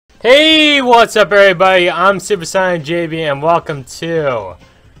Hey, what's up everybody? I'm SuperSonicJB and welcome to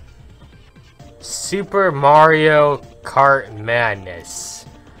Super Mario Kart Madness.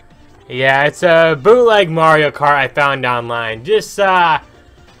 Yeah, it's a bootleg Mario Kart I found online.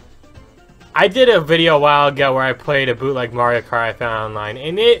 I did a video a while ago where I played a bootleg Mario Kart I found online,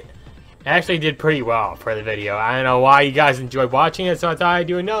 and it actually did pretty well for the video. I don't know why you guys enjoyed watching it, so I thought I'd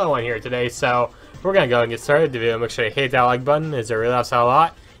do another one here today. So we're gonna go and get started with the video. Make sure you hit that like button, as it really helps out a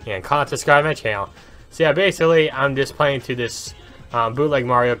lot. And comment, subscribe to my channel. So yeah, basically, I'm just playing through this bootleg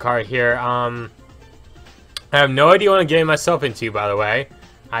Mario Kart here. I have no idea what I'm getting myself into, by the way.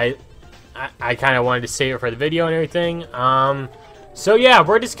 I kind of wanted to save it for the video and everything. So yeah,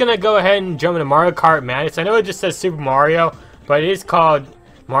 we're just gonna go ahead and jump into Mario Kart Madness. I know it just says Super Mario, but it is called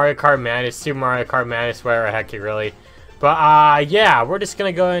Mario Kart Madness, Super Mario Kart Madness, whatever the heck it really. But yeah, we're just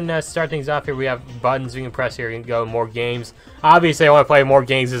gonna go and start things off here. We have buttons we can press here and go more games. Obviously, I want to play more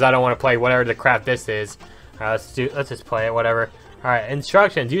games because I don't want to play whatever the crap this is. Let's just play it, whatever. All right,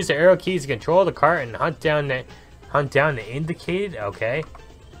 instructions: use the arrow keys to control the cart and hunt down the indicated. Okay.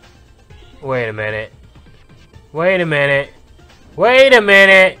 Wait a minute. Wait a minute. Wait a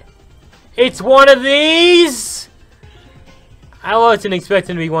minute. It's one of these. I wasn't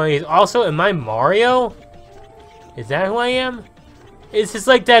expecting to be one of these. Also, am I Mario? Is that who I am? Is this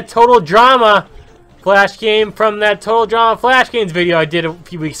like that Total Drama Flash game from that Total Drama Flash Games video I did a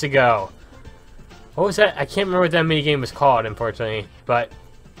few weeks ago? What was that? I can't remember what that mini game was called, unfortunately. But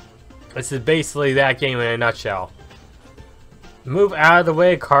this is basically that game in a nutshell. Move out of the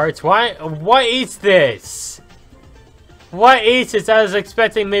way, carts. Why? What is this? What is this? I was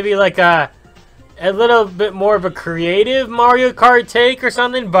expecting maybe like a little bit more of a creative Mario Kart take or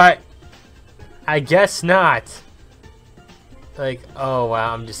something, but I guess not. Like, oh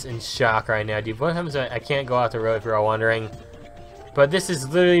wow, I'm just in shock right now, dude. What happens if I can't go off the road, if you're all wondering? But this is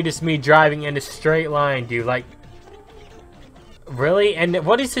literally just me driving in a straight line, dude. Like, really? And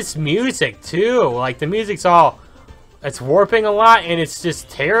what is this music, too? Like, the music's it's warping a lot, and it's just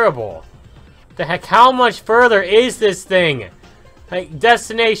terrible. The heck, how much further is this thing? Like,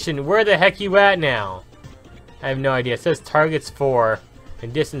 destination, where the heck you at now? I have no idea. It says targets 4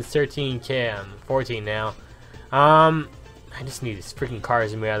 and distance 13 km, 14 now. I just need these freaking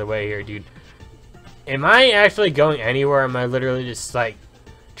cars to move out of the way here, dude. Am I actually going anywhere? Or am I literally just like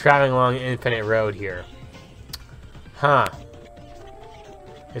traveling along an infinite road here? Huh.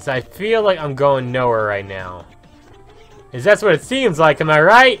 Because I feel like I'm going nowhere right now. Is that's what it seems like, am I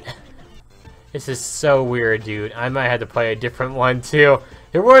right? This is so weird, dude. I might have to play a different one too.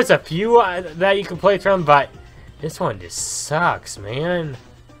 There was a few that you could play from, but this one just sucks, man.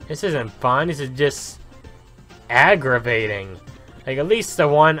 This isn't fun. This is just aggravating. Like, at least the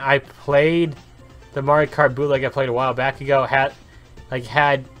one I played, the Mario Kart bootleg I played a while back ago,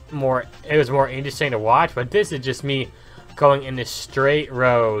 had more, it was more interesting to watch. But this is just me going in a straight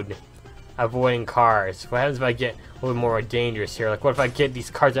road, avoiding cars. What happens if I get a little more dangerous here? Like, what if I get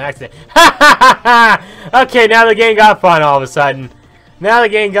these cars in an accident? Okay, now the game got fun all of a sudden. Now the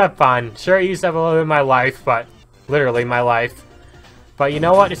game got fun. Sure, it used to have a little bit of my life, but literally my life. But you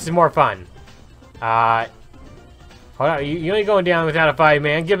know what? This is more fun. Hold on, you ain't going down without a fight,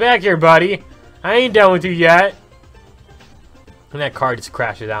 man. Get back here, buddy. I ain't done with you yet. And that car just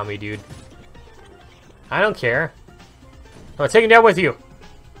crashes on me, dude. I don't care. I'm taking that with you.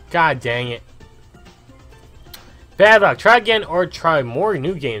 God dang it. Bad luck. Try again or try more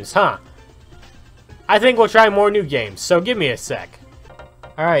new games, huh? I think we'll try more new games, so give me a sec.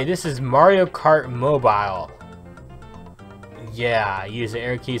 Alright, this is Mario Kart Mobile. Yeah, use the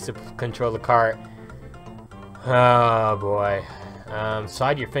arrow keys to control the cart. Oh boy.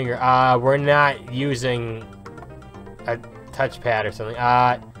 Slide your finger. We're not using a touchpad or something.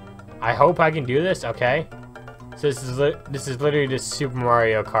 I hope I can do this. Okay. So this is literally just Super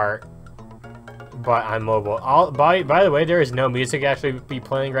Mario Kart, but on mobile. By the way, there is no music actually be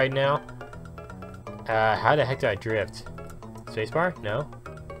playing right now. How the heck do I drift? Spacebar? No.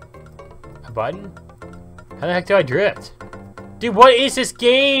 A button? How the heck do I drift? Dude, what is this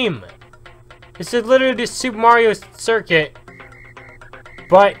game? This is literally just Super Mario Circuit,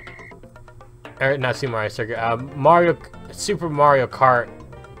 but, or not Super Mario Circuit, Super Mario Kart,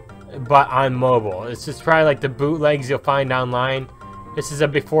 but on mobile. This is probably like the bootlegs you'll find online. This is a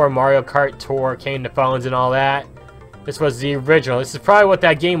before Mario Kart Tour came to phones and all that. This was the original. This is probably what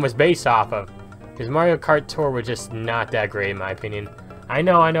that game was based off of, because Mario Kart Tour was just not that great in my opinion. I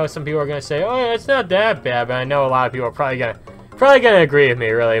know some people are gonna say, oh yeah, it's not that bad, but I know a lot of people are probably gonna agree with me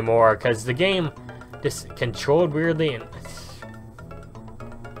really more, because the game just controlled weirdly, and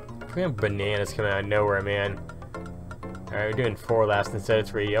freaking bananas coming out of nowhere, man. Alright, we're doing 4 laps instead of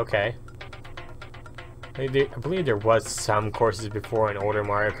 3. Okay. I believe there was some courses before in older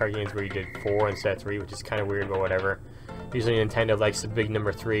Mario Kart games where you did 4 instead of 3, which is kind of weird, but whatever. Usually Nintendo likes the big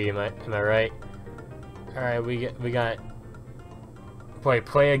number 3. Am I right? All right, we got. Wait,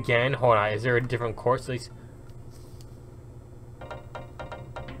 play again. Hold on. Is there a different course? At least.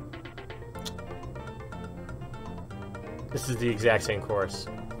 This is the exact same course.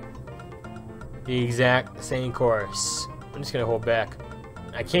 The exact same course. I'm just gonna hold back.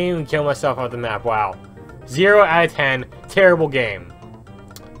 I can't even kill myself off the map. Wow. 0 out of 10. Terrible game.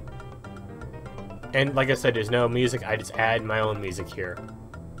 And like I said, there's no music. I just add my own music here.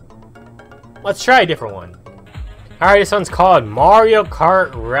 Let's try a different one. Alright, this one's called Mario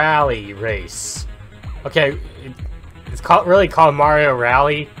Kart Rally Race. Okay, it's really called Mario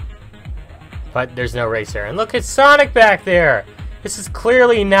Rally, but there's no race there. And look, it's Sonic back there! This is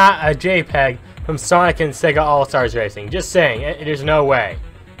clearly not a JPEG from Sonic and Sega All-Stars Racing. Just saying, there's no way.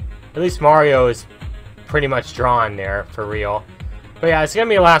 At least Mario is pretty much drawn there, for real. But yeah, it's going to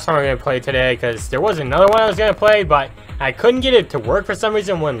be the last one I'm going to play today, because there was another one I was going to play, but I couldn't get it to work for some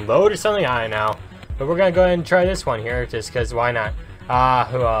reason, wouldn't load or something, I don't know. But we're going to go ahead and try this one here, just because why not?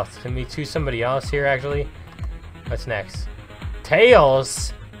 Who else? Can we choose somebody else here, actually? What's next?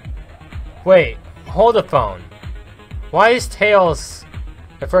 Tails? Wait, hold the phone. Why is Tails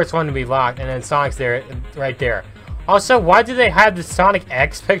the first one to be locked, and then Sonic's there, right there? Also, why do they have the Sonic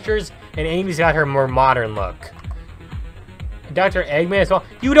X pictures, and Amy's got her more modern look? Dr. Eggman as well.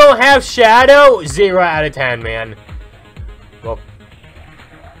 You don't have Shadow? 0 out of 10, man. Well,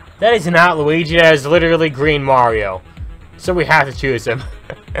 that is not Luigi. That is literally Green Mario. So we have to choose him.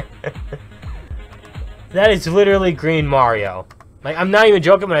 That is literally Green Mario. Like, I'm not even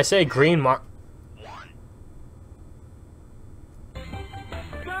joking when I say Green Mario.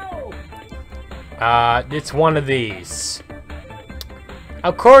 It's one of these.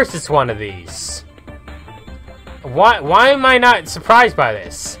 Of course it's one of these. Why am I not surprised by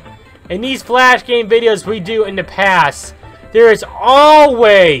this? In these Flash game videos we do in the past, there is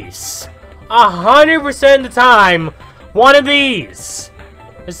always 100% of the time one of these.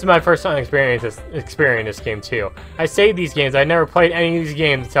 This is my first time experiencing this game too. I saved these games. I never played any of these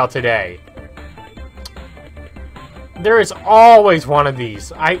games until today. There is always one of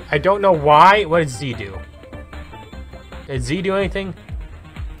these. I don't know why. What did Z do? Did Z do anything?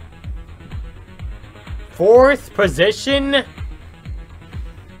 4th position?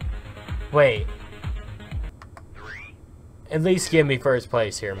 Wait. At least give me first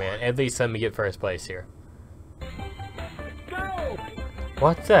place here, man. At least let me get first place here.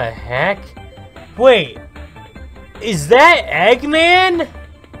 What the heck? Wait. Is that Eggman?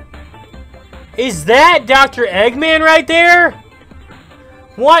 Is that Dr. Eggman right there?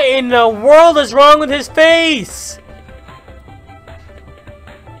 What in the world is wrong with his face?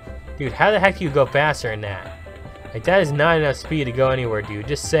 Dude, how the heck do you go faster than that? Like, that is not enough speed to go anywhere, dude.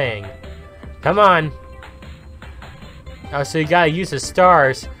 Just saying. Come on. Oh, so you gotta use the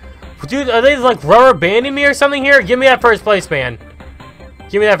stars. Dude, are they like rubber banding me or something here? Give me that first place, man.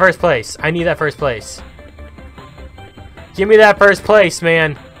 Give me that first place. I need that first place. Give me that first place,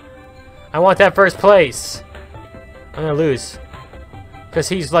 man. I want that first place. I'm gonna lose. Because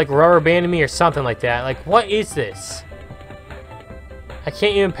he's like rubber banding me or something like that. Like, what is this? I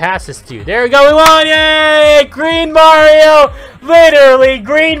can't even pass this dude. There we go, we won! Yay! Green Mario! Literally,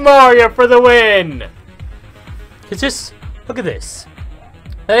 Green Mario for the win! It's just, look at this.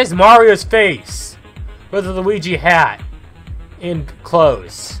 That is Mario's face. With a Luigi hat. And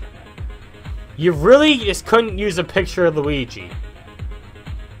clothes. You really just couldn't use a picture of Luigi.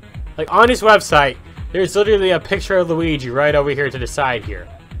 Like, on his website, there's literally a picture of Luigi right over here to the side here.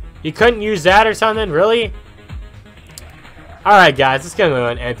 You couldn't use that or something? Really? Alright guys, let's go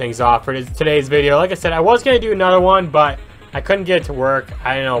and end things off for today's video. Like I said, I was going to do another one, but I couldn't get it to work.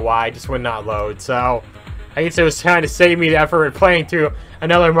 I don't know why, it just would not load. So, I guess it was trying to save me the effort of playing through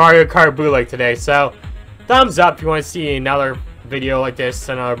another Mario Kart bootleg today. So, thumbs up if you want to see another video like this,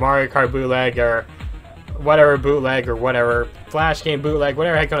 another Mario Kart bootleg or whatever, Flash game bootleg,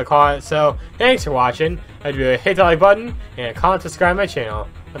 whatever the heck you want to call it. So, thanks for watching. I'd hit the like button and comment, subscribe to my channel.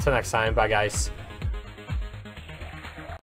 Until next time, bye guys.